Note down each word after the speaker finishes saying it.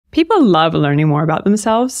People love learning more about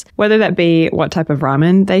themselves, whether that be what type of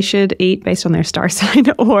ramen they should eat based on their star sign,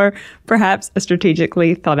 or perhaps a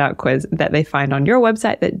strategically thought out quiz that they find on your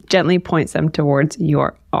website that gently points them towards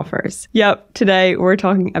your offers. Yep, today we're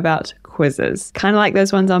talking about quizzes, kind of like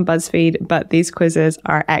those ones on BuzzFeed, but these quizzes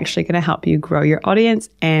are actually going to help you grow your audience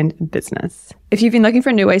and business. If you've been looking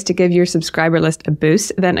for new ways to give your subscriber list a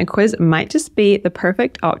boost, then a quiz might just be the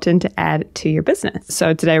perfect opt-in to add to your business.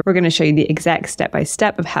 So today we're going to show you the exact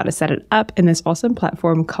step-by-step of how to set it up in this awesome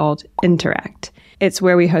platform called Interact. It's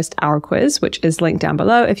where we host our quiz, which is linked down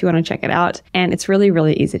below if you want to check it out. And it's really,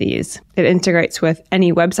 really easy to use. It integrates with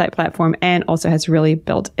any website platform and also has really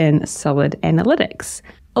built-in solid analytics.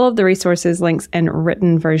 All of the resources, links, and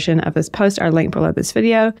written version of this post are linked below this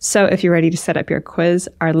video. So if you're ready to set up your quiz,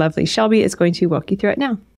 our lovely Shelby is going to walk you through it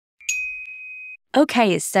now.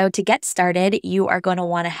 Okay, so to get started, you are going to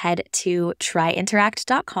want to head to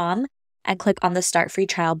tryinteract.com and click on the Start Free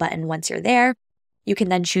Trial button once you're there. You can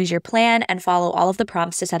then choose your plan and follow all of the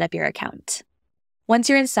prompts to set up your account. Once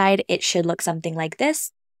you're inside, it should look something like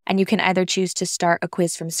this, and you can either choose to start a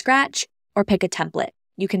quiz from scratch or pick a template.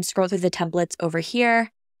 You can scroll through the templates over here,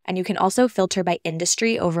 and you can also filter by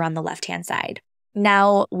industry over on the left-hand side.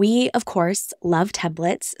 Now, we, of course, love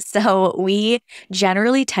templates, so we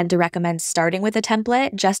generally tend to recommend starting with a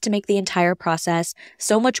template just to make the entire process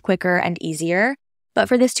so much quicker and easier. But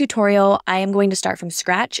for this tutorial, I am going to start from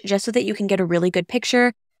scratch just so that you can get a really good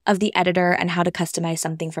picture of the editor and how to customize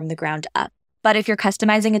something from the ground up. But if you're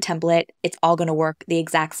customizing a template, it's all going to work the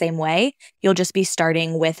exact same way. You'll just be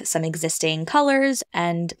starting with some existing colors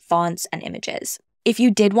and fonts and images. If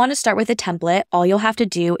you did want to start with a template, all you'll have to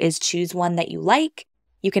do is choose one that you like.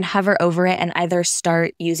 You can hover over it and either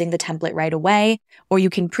start using the template right away, or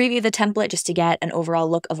you can preview the template just to get an overall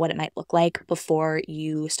look of what it might look like before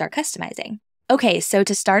you start customizing. Okay, so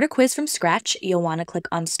to start a quiz from scratch, you'll want to click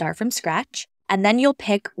on Start from Scratch, and then you'll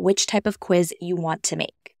pick which type of quiz you want to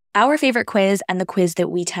make. Our favorite quiz and the quiz that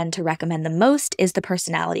we tend to recommend the most is the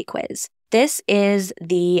personality quiz. This is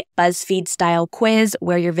the BuzzFeed style quiz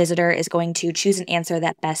where your visitor is going to choose an answer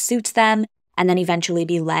that best suits them and then eventually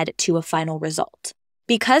be led to a final result.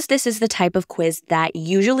 Because this is the type of quiz that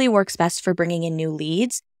usually works best for bringing in new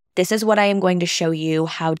leads, this is what I am going to show you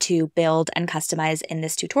how to build and customize in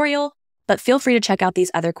this tutorial, but feel free to check out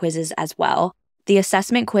these other quizzes as well. The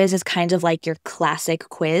assessment quiz is kind of like your classic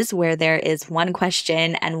quiz where there is one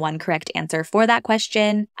question and one correct answer for that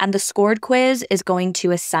question. And the scored quiz is going to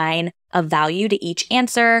assign a value to each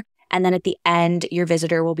answer. And then at the end, your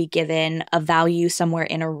visitor will be given a value somewhere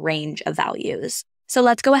in a range of values. So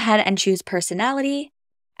let's go ahead and choose personality.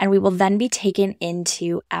 And we will then be taken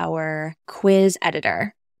into our quiz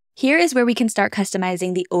editor. Here is where we can start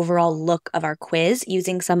customizing the overall look of our quiz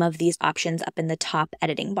using some of these options up in the top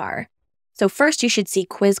editing bar. So first, you should see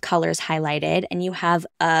quiz colors highlighted, and you have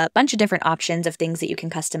a bunch of different options of things that you can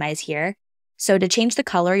customize here. So to change the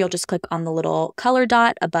color, you'll just click on the little color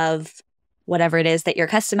dot above whatever it is that you're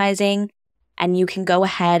customizing, and you can go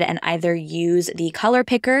ahead and either use the color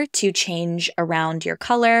picker to change around your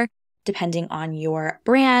color, depending on your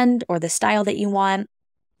brand or the style that you want,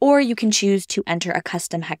 or you can choose to enter a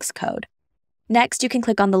custom hex code. Next, you can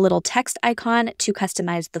click on the little text icon to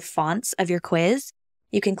customize the fonts of your quiz.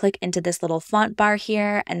 You can click into this little font bar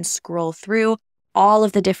here and scroll through all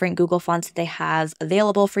of the different Google fonts that they have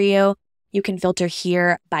available for you. You can filter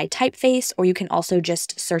here by typeface, or you can also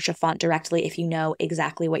just search a font directly if you know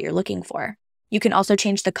exactly what you're looking for. You can also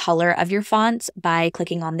change the color of your fonts by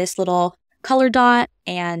clicking on this little color dot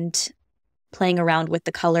and playing around with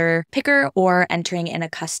the color picker or entering in a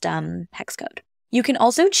custom hex code. You can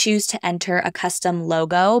also choose to enter a custom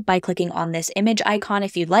logo by clicking on this image icon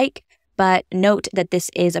if you'd like, but note that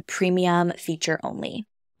this is a premium feature only.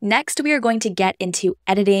 Next, we are going to get into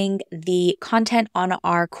editing the content on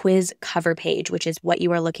our quiz cover page, which is what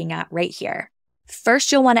you are looking at right here.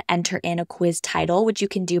 First, you'll want to enter in a quiz title, which you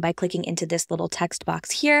can do by clicking into this little text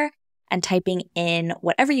box here and typing in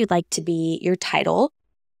whatever you'd like to be your title.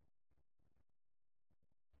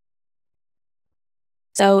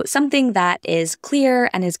 So something that is clear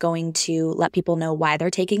and is going to let people know why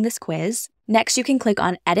they're taking this quiz. Next, you can click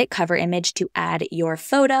on Edit Cover Image to add your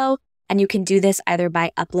photo, and you can do this either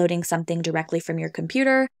by uploading something directly from your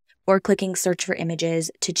computer or clicking Search for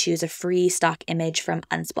Images to choose a free stock image from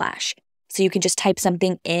Unsplash. So you can just type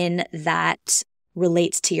something in that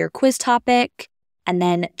relates to your quiz topic and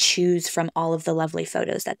then choose from all of the lovely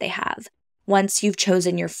photos that they have. Once you've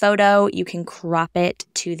chosen your photo, you can crop it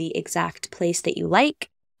to the exact place that you like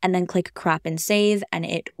and then click Crop and Save, and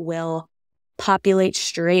it will populate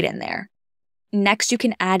straight in there. Next, you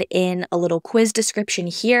can add in a little quiz description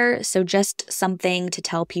here. So just something to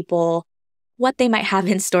tell people what they might have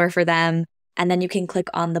in store for them. And then you can click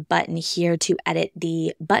on the button here to edit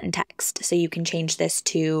the button text. So you can change this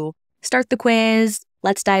to start the quiz,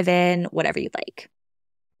 let's dive in, whatever you'd like.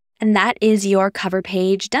 And that is your cover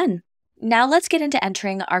page done. Now let's get into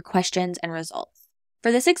entering our questions and results.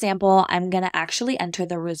 For this example, I'm going to actually enter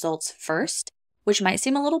the results first, which might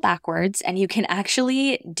seem a little backwards, and you can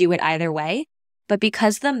actually do it either way. But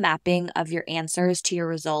because the mapping of your answers to your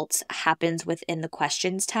results happens within the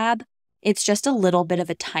questions tab, it's just a little bit of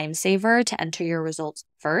a time saver to enter your results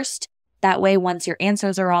first. That way, once your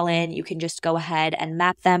answers are all in, you can just go ahead and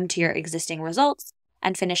map them to your existing results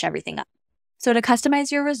and finish everything up. So to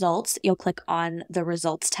customize your results, you'll click on the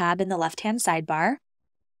Results tab in the left-hand sidebar.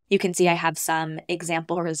 You can see I have some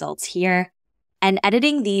example results here. And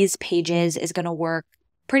editing these pages is going to work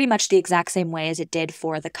pretty much the exact same way as it did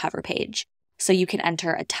for the cover page. So you can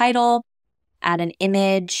enter a title, add an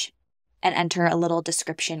image, and enter a little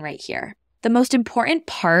description right here. The most important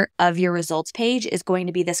part of your results page is going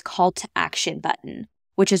to be this call to action button,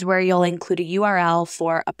 which is where you'll include a URL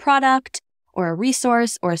for a product or a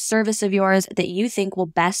resource or a service of yours that you think will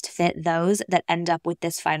best fit those that end up with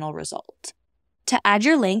this final result. To add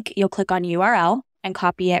your link, you'll click on URL and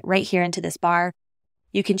copy it right here into this bar.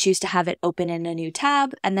 You can choose to have it open in a new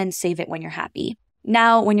tab and then save it when you're happy.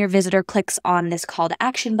 Now, when your visitor clicks on this call to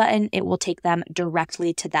action button, it will take them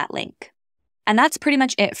directly to that link. And that's pretty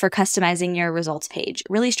much it for customizing your results page.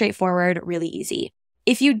 Really straightforward, really easy.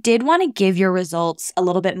 If you did want to give your results a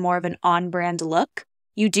little bit more of an on-brand look,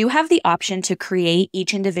 you do have the option to create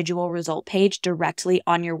each individual result page directly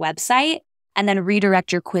on your website and then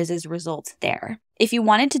redirect your quiz's results there. If you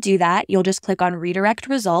wanted to do that, you'll just click on Redirect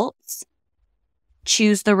Results,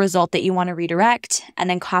 choose the result that you want to redirect, and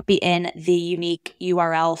then copy in the unique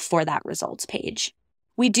URL for that results page.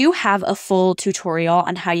 We do have a full tutorial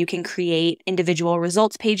on how you can create individual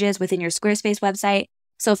results pages within your Squarespace website.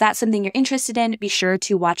 So if that's something you're interested in, be sure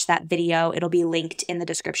to watch that video. It'll be linked in the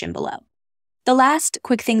description below. The last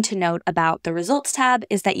quick thing to note about the Results tab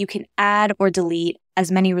is that you can add or delete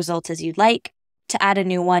as many results as you'd like. To add a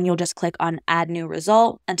new one, you'll just click on Add New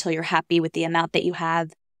Result until you're happy with the amount that you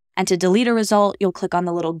have. And to delete a result, you'll click on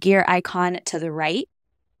the little gear icon to the right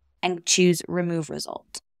and choose Remove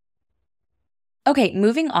Result. Okay,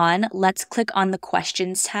 moving on, let's click on the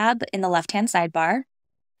Questions tab in the left-hand sidebar.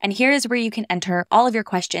 And here is where you can enter all of your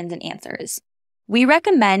questions and answers. We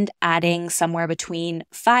recommend adding somewhere between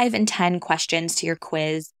 5 and 10 questions to your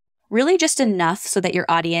quiz, really just enough so that your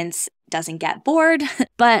audience doesn't get bored,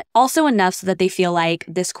 but also enough so that they feel like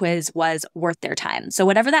this quiz was worth their time. So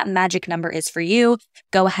whatever that magic number is for you,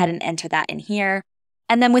 go ahead and enter that in here.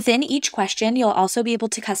 And then within each question, you'll also be able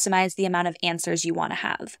to customize the amount of answers you want to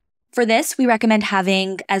have. For this, we recommend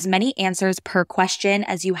having as many answers per question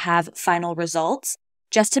as you have final results,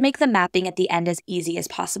 just to make the mapping at the end as easy as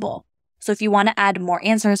possible. So if you want to add more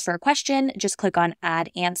answers for a question, just click on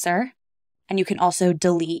Add Answer. And you can also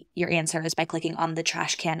delete your answers by clicking on the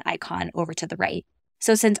trash can icon over to the right.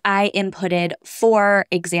 So since I inputted 4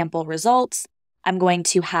 example results, I'm going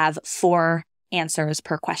to have 4 answers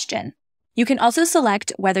per question. You can also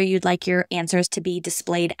select whether you'd like your answers to be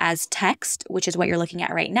displayed as text, which is what you're looking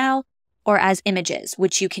at right now, or as images,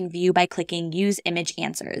 which you can view by clicking Use Image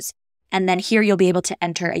Answers. And then here you'll be able to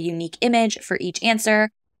enter a unique image for each answer,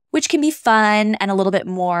 which can be fun and a little bit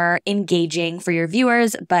more engaging for your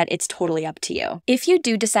viewers, but it's totally up to you. If you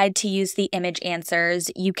do decide to use the image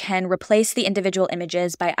answers, you can replace the individual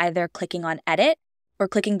images by either clicking on Edit or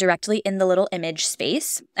clicking directly in the little image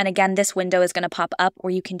space. And again, this window is going to pop up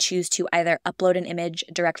where you can choose to either upload an image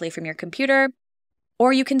directly from your computer,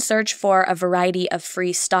 or you can search for a variety of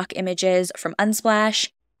free stock images from Unsplash.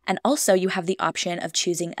 And also you have the option of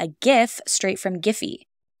choosing a GIF straight from Giphy.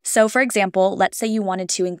 So for example, let's say you wanted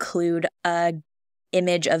to include an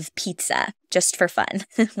image of pizza just for fun.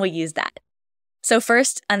 We'll use that. So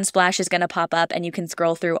first, Unsplash is going to pop up and you can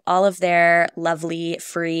scroll through all of their lovely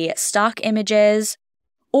free stock images,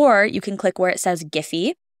 or you can click where it says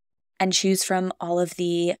Giphy and choose from all of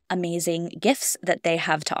the amazing GIFs that they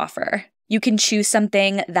have to offer. You can choose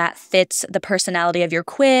something that fits the personality of your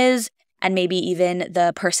quiz and maybe even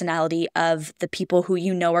the personality of the people who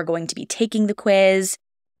you know are going to be taking the quiz.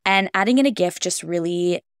 And adding in a GIF just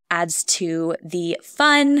really adds to the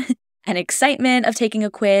fun and excitement of taking a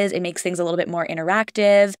quiz. It makes things a little bit more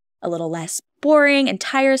interactive, a little less boring and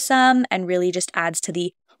tiresome, and really just adds to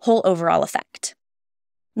the whole overall effect.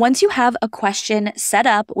 Once you have a question set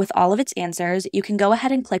up with all of its answers, you can go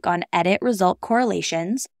ahead and click on Edit Result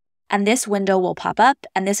Correlations, and this window will pop up,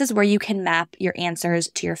 and this is where you can map your answers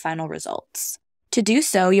to your final results. To do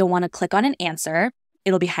so, you'll want to click on an answer.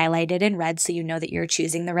 It'll be highlighted in red so you know that you're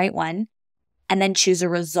choosing the right one, and then choose a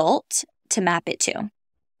result to map it to.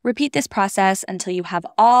 Repeat this process until you have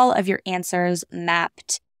all of your answers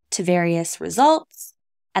mapped to various results,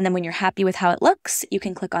 and then when you're happy with how it looks, you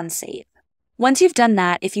can click on Save. Once you've done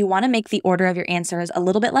that, if you want to make the order of your answers a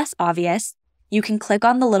little bit less obvious, you can click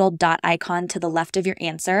on the little dot icon to the left of your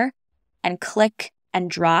answer and click and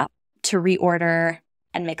drop to reorder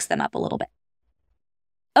and mix them up a little bit.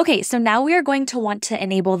 Okay, so now we are going to want to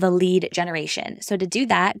enable the lead generation. So to do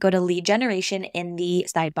that, go to lead generation in the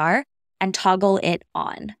sidebar and toggle it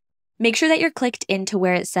on. Make sure that you're clicked into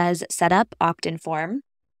where it says set up opt-in form.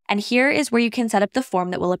 And here is where you can set up the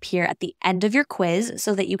form that will appear at the end of your quiz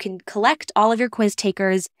so that you can collect all of your quiz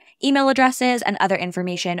takers' email addresses and other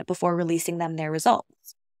information before releasing them their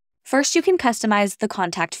results. First, you can customize the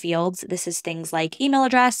contact fields. This is things like email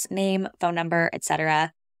address, name, phone number,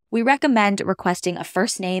 etc. We recommend requesting a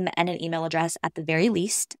first name and an email address at the very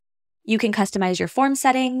least. You can customize your form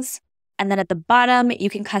settings. And then at the bottom, you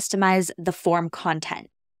can customize the form content.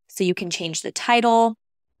 So you can change the title,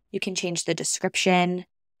 you can change the description,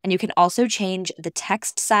 and you can also change the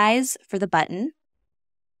text size for the button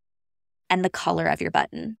and the color of your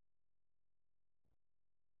button.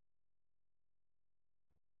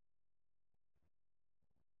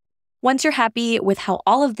 Once you're happy with how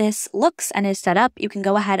all of this looks and is set up, you can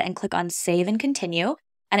go ahead and click on Save and Continue,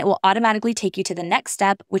 and it will automatically take you to the next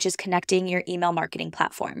step, which is connecting your email marketing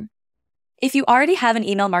platform. If you already have an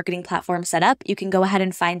email marketing platform set up, you can go ahead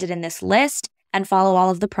and find it in this list and follow all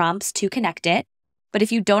of the prompts to connect it. But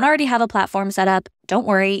if you don't already have a platform set up, don't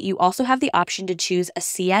worry, you also have the option to choose a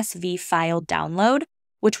CSV file download,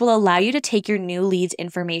 which will allow you to take your new leads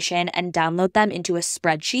information and download them into a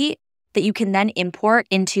spreadsheet that you can then import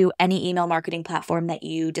into any email marketing platform that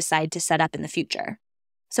you decide to set up in the future.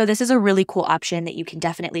 So this is a really cool option that you can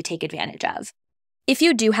definitely take advantage of. If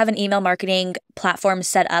you do have an email marketing platform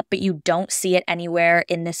set up, but you don't see it anywhere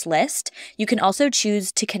in this list, you can also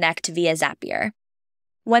choose to connect via Zapier.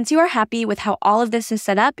 Once you are happy with how all of this is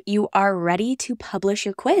set up, you are ready to publish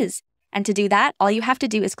your quiz. And to do that, all you have to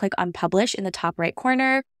do is click on Publish in the top right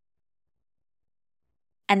corner,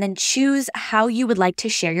 and then choose how you would like to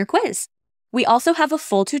share your quiz. We also have a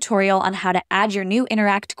full tutorial on how to add your new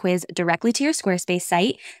Interact quiz directly to your Squarespace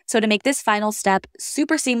site. So to make this final step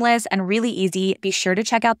super seamless and really easy, be sure to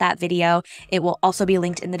check out that video. It will also be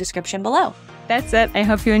linked in the description below. That's it. I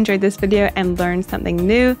hope you enjoyed this video and learned something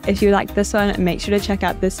new. If you liked this one, make sure to check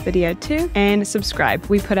out this video too and subscribe.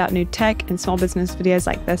 We put out new tech and small business videos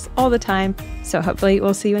like this all the time. So hopefully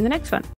we'll see you in the next one.